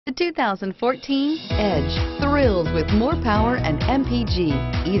The 2014 Edge thrills with more power and MPG.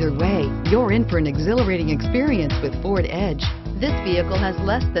 Either way, you're in for an exhilarating experience with Ford Edge. This vehicle has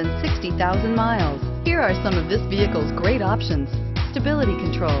less than 60,000 miles. Here are some of this vehicle's great options: stability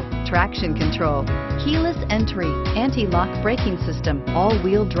control, traction control, keyless entry, anti-lock braking system,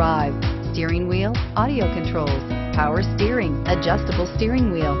 all-wheel drive, steering wheel audio controls, power steering, adjustable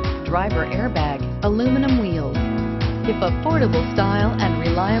steering wheel, driver airbag, aluminum wheels. If affordable style and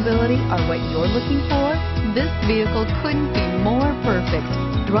reliability are what you're looking for, this vehicle couldn't be more perfect.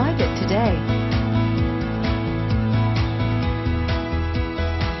 Drive it today.